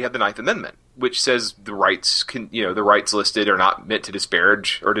have the Ninth Amendment, which says the rights the rights listed are not meant to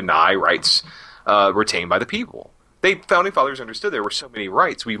disparage or deny rights retained by the people. Founding fathers understood there were so many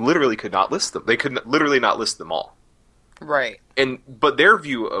rights we literally could not list them. They could literally not list them all. Right. But their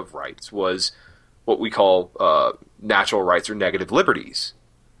view of rights was what we call natural rights or negative liberties.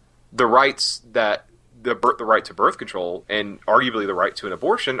 The rights that the right to birth control and arguably the right to an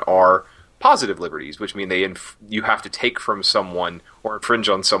abortion are positive liberties, which mean you have to take from someone or infringe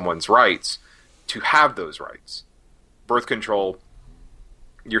on someone's rights to have those rights. Birth control,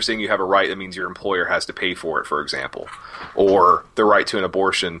 you're saying you have a right, that means your employer has to pay for it, for example. Or the right to an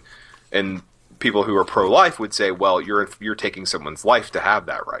abortion, and people who are pro-life would say, well, you're taking someone's life to have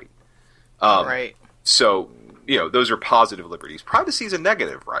that right. Right. So, those are positive liberties. Privacy is a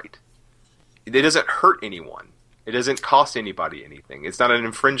negative right. It doesn't hurt anyone. It doesn't cost anybody anything. It's not an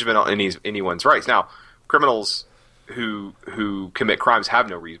infringement on anyone's rights. Now, criminals who commit crimes have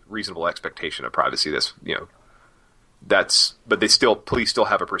no reasonable expectation of privacy. But police still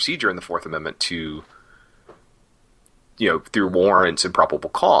have a procedure in the Fourth Amendment to, through warrants and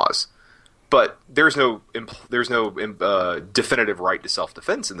probable cause. But there's no definitive right to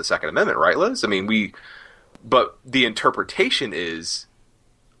self-defense in the Second Amendment, right, Liz? I mean, but the interpretation is,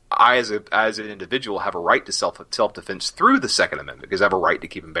 I, as an individual, have a right to self-defense through the Second Amendment because I have a right to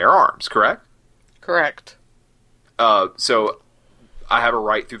keep and bear arms. Correct? Correct. So I have a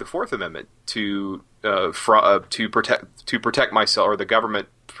right through the Fourth Amendment to protect myself, or the government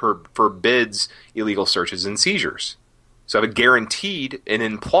forbids illegal searches and seizures. So I have a guaranteed and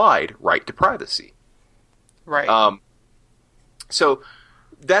implied right to privacy. Right. So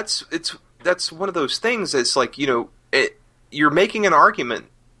that's one of those things that's like, you're making an argument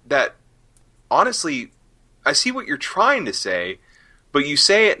that, honestly, I see what you're trying to say, but you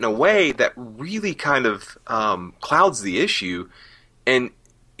say it in a way that really kind of clouds the issue, and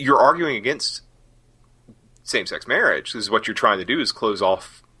you're arguing against same-sex marriage. This is what you're trying to do, is close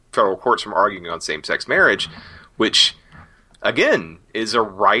off federal courts from arguing on same-sex marriage, which, again, is a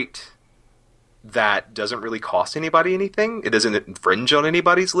right that doesn't really cost anybody anything. It doesn't infringe on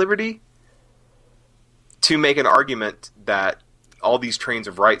anybody's liberty. To make an argument that all these trains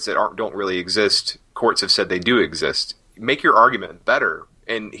of rights that don't really exist, courts have said they do exist. Make your argument better.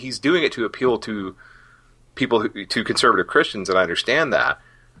 And he's doing it to appeal to people, to conservative Christians, and I understand that.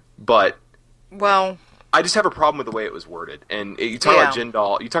 But I just have a problem with the way it was worded. And you talk about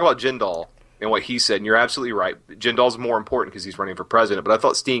Jindal and what he said, and you're absolutely right. Jindal's more important because he's running for president. But I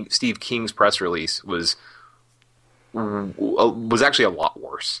thought Steve King's press release was actually a lot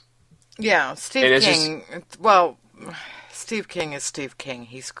worse. Yeah, Steve King is Steve King.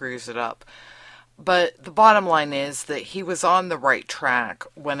 He screws it up. But the bottom line is that he was on the right track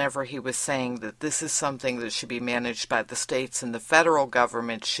whenever he was saying that this is something that should be managed by the states and the federal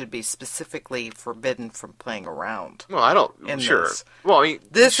government should be specifically forbidden from playing around. Well, I don't. Sure. This. Well, I mean,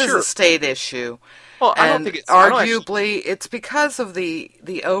 this sure. is a state issue. Well, I don't and think it's arguably it's because of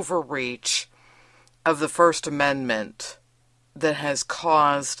the overreach of the First Amendment that has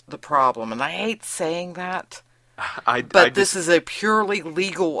caused the problem. And I hate saying that. But this is a purely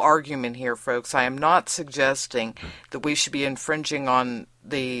legal argument here, folks. I am not suggesting that we should be infringing on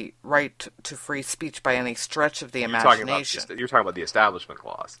the right to free speech by any stretch of the imagination. You're talking about the Establishment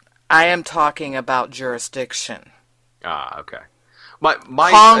Clause. I am talking about jurisdiction. Ah, okay.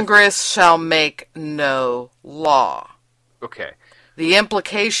 Congress shall make no law. Okay. The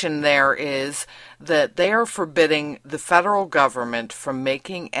implication there is that they are forbidding the federal government from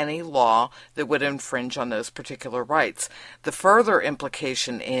making any law that would infringe on those particular rights. The further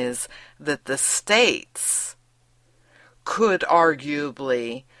implication is that the states could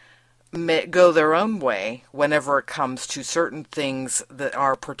arguably go their own way whenever it comes to certain things that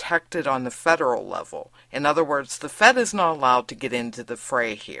are protected on the federal level. In other words, the Fed is not allowed to get into the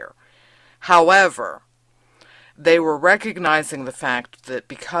fray here. However, they were recognizing the fact that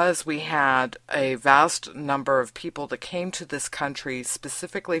because we had a vast number of people that came to this country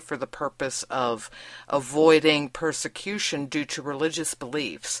specifically for the purpose of avoiding persecution due to religious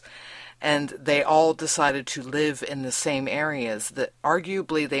beliefs, and they all decided to live in the same areas, that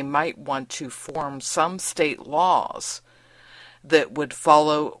arguably they might want to form some state laws that would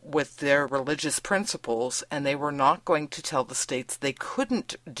follow with their religious principles, and they were not going to tell the states they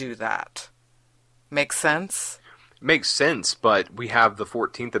couldn't do that. Make sense? Makes sense, but we have the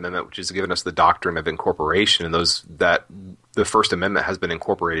 14th Amendment, which has given us the doctrine of incorporation, and that the First Amendment has been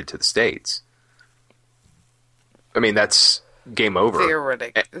incorporated to the states. I mean, that's game over.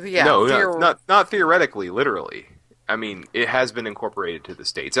 Theoretically, yeah. No, not theoretically, literally. I mean, it has been incorporated to the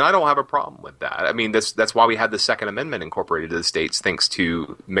states, and I don't have a problem with that. I mean, that's why we had the Second Amendment incorporated to the states, thanks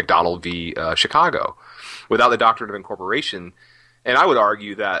to McDonald v. Chicago. Without the doctrine of incorporation, and I would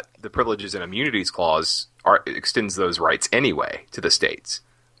argue that the Privileges and Immunities Clause extends those rights anyway to the states.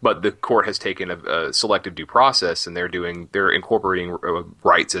 But the court has taken a selective due process, and they're incorporating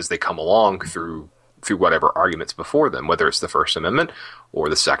rights as they come along through whatever arguments before them, whether it's the First Amendment or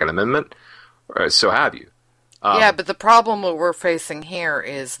the Second Amendment, or so have you. Yeah, but the problem that we're facing here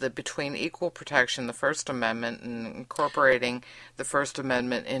is that between equal protection, the First Amendment, and incorporating the First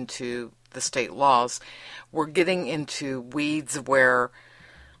Amendment into the state laws, we're getting into weeds where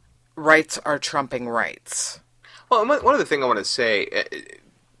rights are trumping rights. Well, one other thing I want to say,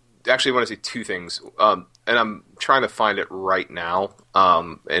 actually I want to say two things, and I'm trying to find it right now,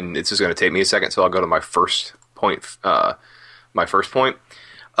 and it's just going to take me a second, so I'll go to my first point.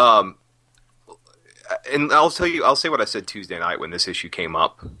 And I'll say what I said Tuesday night when this issue came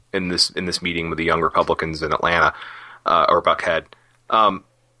up in this meeting with the Young Republicans in Atlanta, or Buckhead. At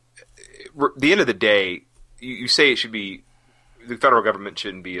the end of the day, you say it should be the federal government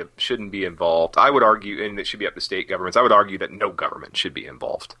shouldn't be involved. I would argue, and it should be up to state governments. I would argue that no government should be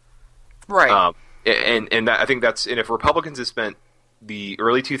involved. Right. And I think that's, and if Republicans have spent the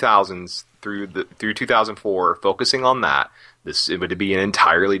early 2000s through 2004 focusing on that, it would be an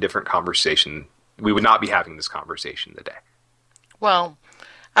entirely different conversation. We would not be having this conversation today. Well,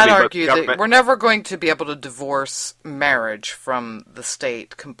 I'd argue that we're never going to be able to divorce marriage from the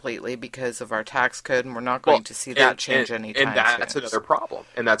state completely because of our tax code, and we're not going to see that change anytime soon. And that's another problem.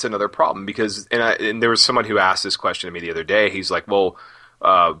 And that's another problem because, and there was someone who asked this question to me the other day. He's like, well,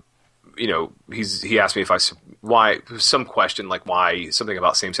 he asked me why something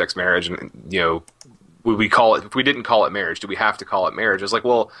about same-sex marriage, and would we call it, if we didn't call it marriage, do we have to call it marriage? I was like,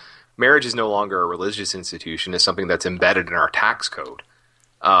 well, marriage is no longer a religious institution. It's something that's embedded in our tax code.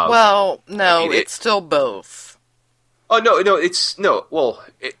 It's still both. Oh no, it's no. Well,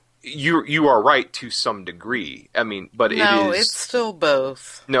 you are right to some degree. I mean, but it's still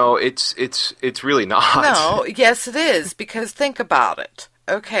both. No, it's really not. No, yes, it is, because think about it.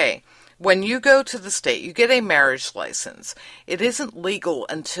 Okay, when you go to the state, you get a marriage license. It isn't legal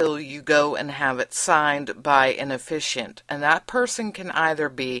until you go and have it signed by an officiant, and that person can either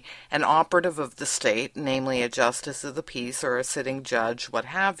be an operative of the state, namely a justice of the peace or a sitting judge, what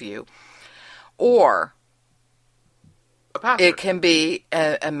have you, or a pastor. It can be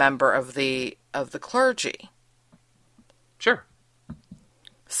a member of the clergy. Sure.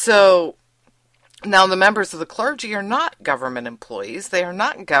 So now, the members of the clergy are not government employees. They are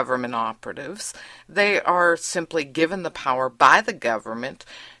not government operatives. They are simply given the power by the government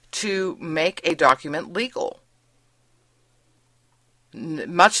to make a document legal.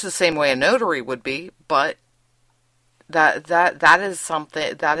 much the same way a notary would be, but that is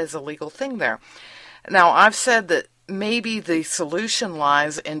something, that is a legal thing there. Now, I've said that maybe the solution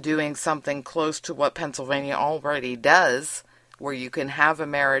lies in doing something close to what Pennsylvania already does, where you can have a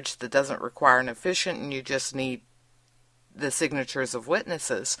marriage that doesn't require an officiant and you just need the signatures of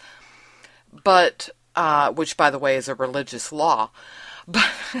witnesses, but which, by the way, is a religious law. But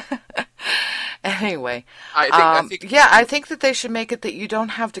anyway, I think that they should make it that you don't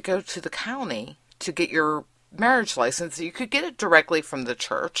have to go to the county to get your marriage license. You could get it directly from the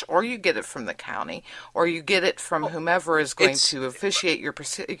church, or you get it from the county, or you get it from whomever is going to officiate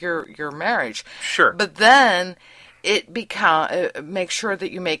your marriage. Sure. But then make sure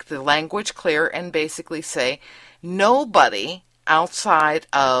that you make the language clear and basically say nobody outside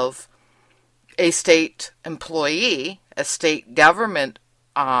of a state employee, a state government,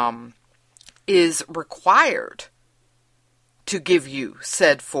 is required to give you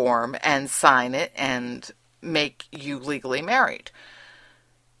said form and sign it and make you legally married.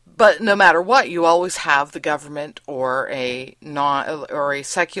 But no matter what, you always have the government or a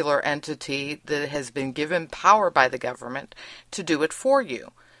secular entity that has been given power by the government to do it for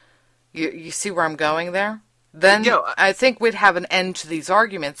you. You see where I'm going there? Then I think we'd have an end to these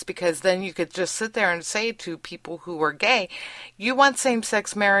arguments, because then you could just sit there and say to people who are gay, you want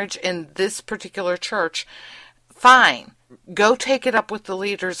same-sex marriage in this particular church, fine. Go take it up with the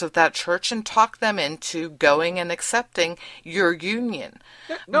leaders of that church and talk them into going and accepting your union.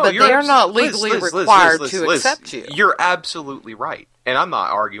 No, but they're not legally required to accept you. You're absolutely right, and I'm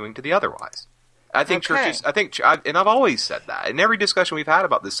not arguing to the otherwise. I think churches. And I've always said that in every discussion we've had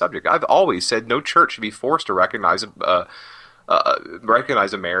about this subject. I've always said no church should be forced to recognize a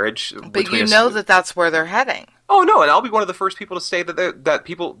marriage. But you know that's where they're heading. Oh no, and I'll be one of the first people to say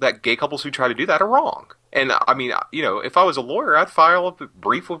that gay couples who try to do that are wrong. And I mean, if I was a lawyer, I'd file a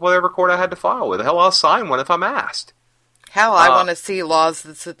brief with whatever court I had to file with. Hell, I'll sign one if I'm asked. Hell, I want to see laws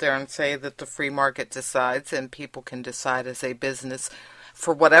that sit there and say that the free market decides, and people can decide as a business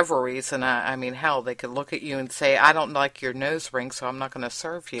for whatever reason. I mean, hell, they could look at you and say, I don't like your nose ring, so I'm not going to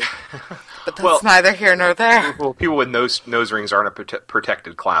serve you. But that's neither here nor there. Well, people with nose rings aren't a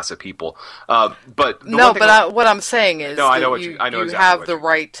protected class of people. What I'm saying is you have the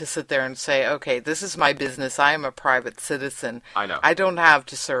right to sit there and say, okay, this is my business. I am a private citizen. I know. I don't have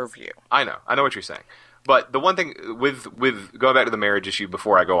to serve you. I know what you're saying. But the one thing with going back to the marriage issue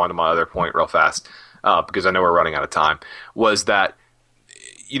before I go on to my other point real fast, because I know we're running out of time, was that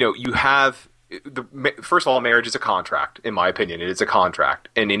you have first of all, marriage is a contract. In my opinion, it is a contract,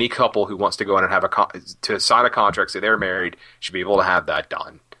 and any couple who wants to go in and have to sign a contract, say they're married, should be able to have that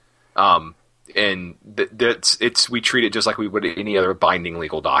done. And we treat it just like we would any other binding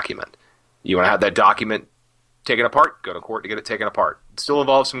legal document. You want to have that document taken apart, go to court to get it taken apart. It still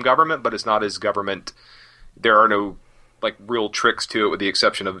involves some government, but it's not as government. There are no real tricks to it, with the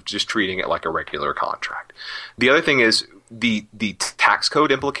exception of just treating it like a regular contract. The other thing is the tax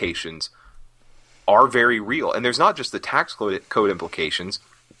code implications are very real, and there's not just the tax code implications.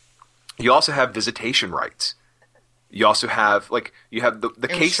 You also have visitation rights. You also have you have the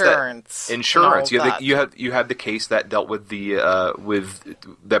case that insurance. You have the case that dealt with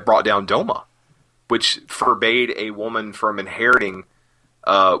that brought down DOMA, which forbade a woman from inheriting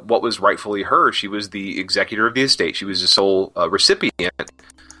what was rightfully hers. She was the executor of the estate. She was the sole recipient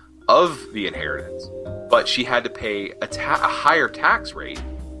of the inheritance, but she had to pay a higher tax rate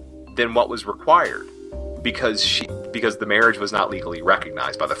than what was required because the marriage was not legally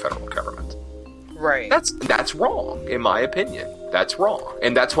recognized by the federal government. Right. That's wrong, in my opinion. That's wrong,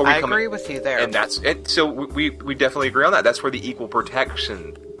 and that's where I agree with you there. And so we definitely agree on that. That's where the equal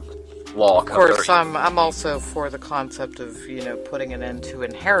protection law comes. Of course, I'm also for the concept of putting an end to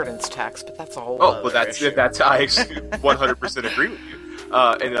inheritance tax, but that's a whole other issue. That's I 100% agree with you.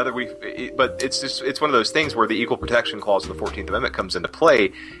 But it's one of those things where the equal protection clause of the 14th Amendment comes into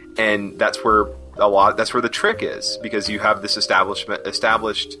play, and that's where the trick is, because you have this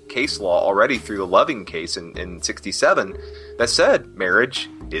established case law already through the Loving case in 67 that said marriage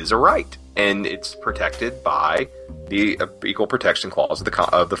is a right, and it's protected by the equal protection clause of the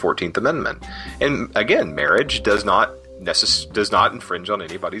 14th Amendment. And again, marriage does not infringe on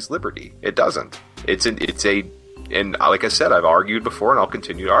anybody's liberty. It doesn't. And like I said, I've argued before, and I'll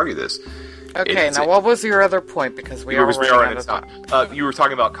continue to argue this. Okay, now what was your other point? Because we are running out of time. You were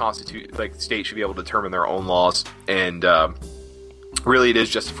talking about states should be able to determine their own laws, and really it is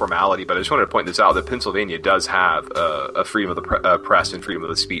just a formality. But I just wanted to point this out, that Pennsylvania does have a freedom of the press and freedom of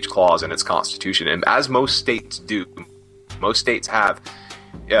the speech clause in its constitution, and as most states do, most states have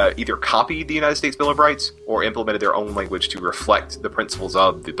either copied the United States Bill of Rights or implemented their own language to reflect the principles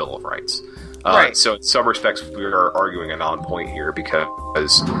of the Bill of Rights. Right. So in some respects, we are arguing a non-point here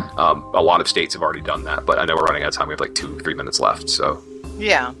because a lot of states have already done that. But I know we're running out of time. We have like 2-3 minutes left. So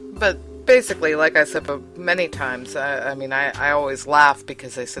yeah, but basically, like I said many times, I always laugh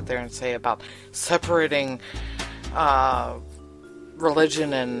because they sit there and say about separating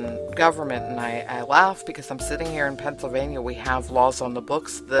religion and government, and I laugh because I'm sitting here in Pennsylvania. We have laws on the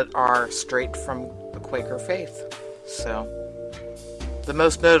books that are straight from the Quaker faith. So the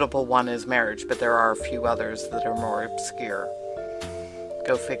most notable one is marriage, but there are a few others that are more obscure.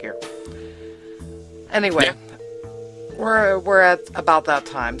 Go figure. Anyway. Yeah. We're at about that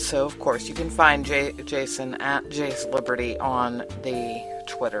time, so of course you can find Jason at Jay's Liberty on the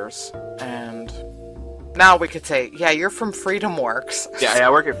Twitters, and now we could say, yeah, you're from FreedomWorks. Yeah,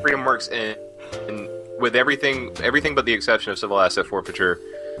 I work at FreedomWorks, and with everything but the exception of civil asset forfeiture,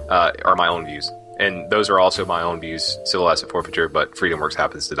 are my own views, and those are also my own views, civil asset forfeiture. But FreedomWorks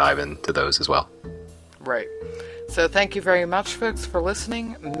happens to dive into those as well. Right. So thank you very much, folks, for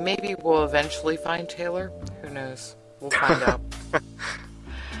listening. Maybe we'll eventually find Taylor. Who knows? We'll find out.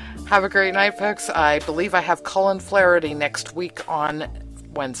 Have a great night, folks. I believe I have Colin Flaherty next week on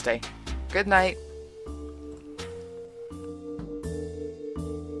Wednesday. Good night.